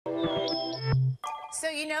So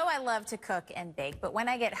you know I love to cook and bake, but when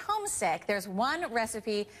I get homesick, there's one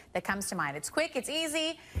recipe that comes to mind. It's quick, it's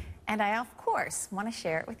easy, and I, of course, want to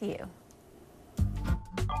share it with you.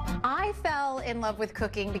 I fell in love with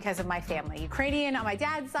cooking because of my family. Ukrainian on my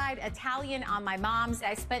dad's side, Italian on my mom's.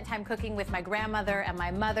 I spent time cooking with my grandmother and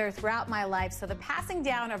my mother throughout my life, so the passing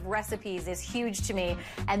down of recipes is huge to me,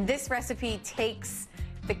 and this recipe takes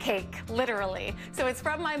the cake, literally. So it's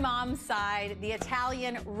from my mom's side, the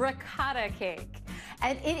Italian ricotta cake.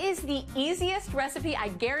 And it is the easiest recipe I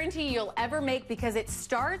guarantee you'll ever make because it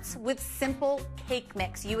starts with simple cake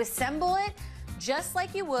mix. You assemble it just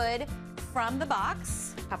like you would from the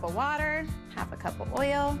box. A cup of water, half a cup of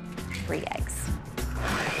oil, 3 eggs.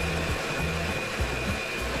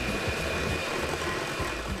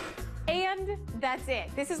 And that's it.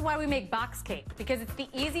 This is why we make box cake, because it's the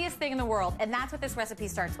easiest thing in the world, and that's what this recipe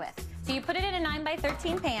starts with. So you put it in a 9 by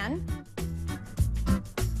 13 pan,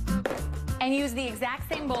 and use the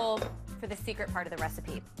exact same bowl for the secret part of the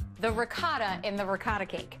recipe, the ricotta in the ricotta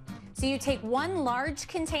cake. So you take 1 large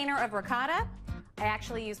container of ricotta, I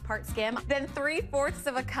actually use part skim, then 3/4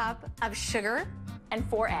 of a cup of sugar and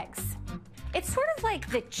 4 eggs. It's sort of like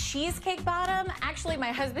the cheesecake bottom. Actually,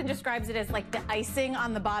 my husband describes it as like the icing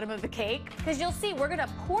on the bottom of the cake, because you'll see we're gonna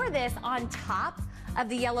pour this on top of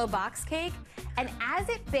the yellow box cake, and as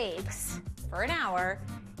it bakes for an hour,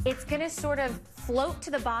 it's gonna sort of float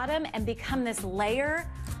to the bottom and become this layer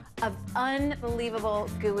of unbelievable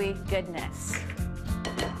gooey goodness.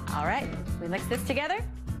 All right, we mix this together.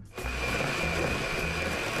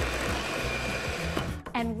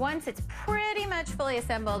 And once it's pretty much fully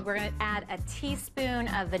assembled, we're gonna add a teaspoon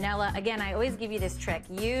of vanilla. Again, I always give you this trick.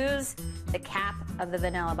 Use the cap of the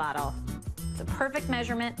vanilla bottle. It's a perfect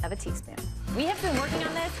measurement of a teaspoon. We have been working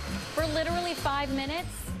on this for literally 5 minutes,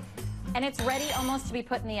 and it's ready almost to be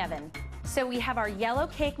put in the oven. So we have our yellow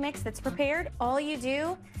cake mix that's prepared. All you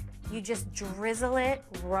do, you just drizzle it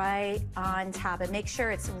right on top and make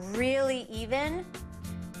sure it's really even.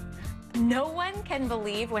 No one can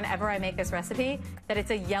believe whenever I make this recipe that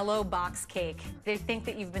it's a yellow box cake. They think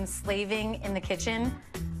that you've been slaving in the kitchen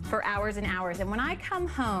for hours and hours. And when I come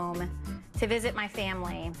home to visit my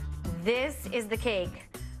family, this is the cake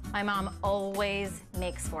my mom always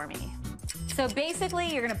makes for me. So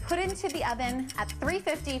basically, you're gonna put it into the oven at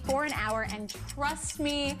 350 for an hour, and trust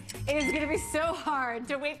me, it is gonna be so hard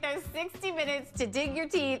to wait those 60 minutes to dig your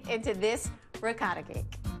teeth into this ricotta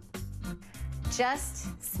cake. Just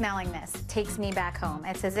smelling this takes me back home.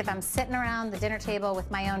 It's as if I'm sitting around the dinner table with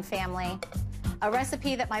my own family. A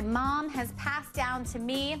recipe that my mom has passed down to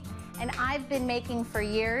me and I've been making for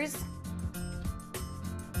years.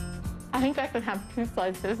 I think I could have 2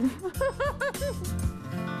 slices.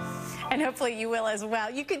 And hopefully you will as well.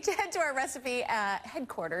 You can head to our recipe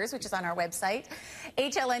headquarters, which is on our website,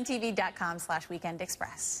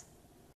 hlntv.com/weekendexpress.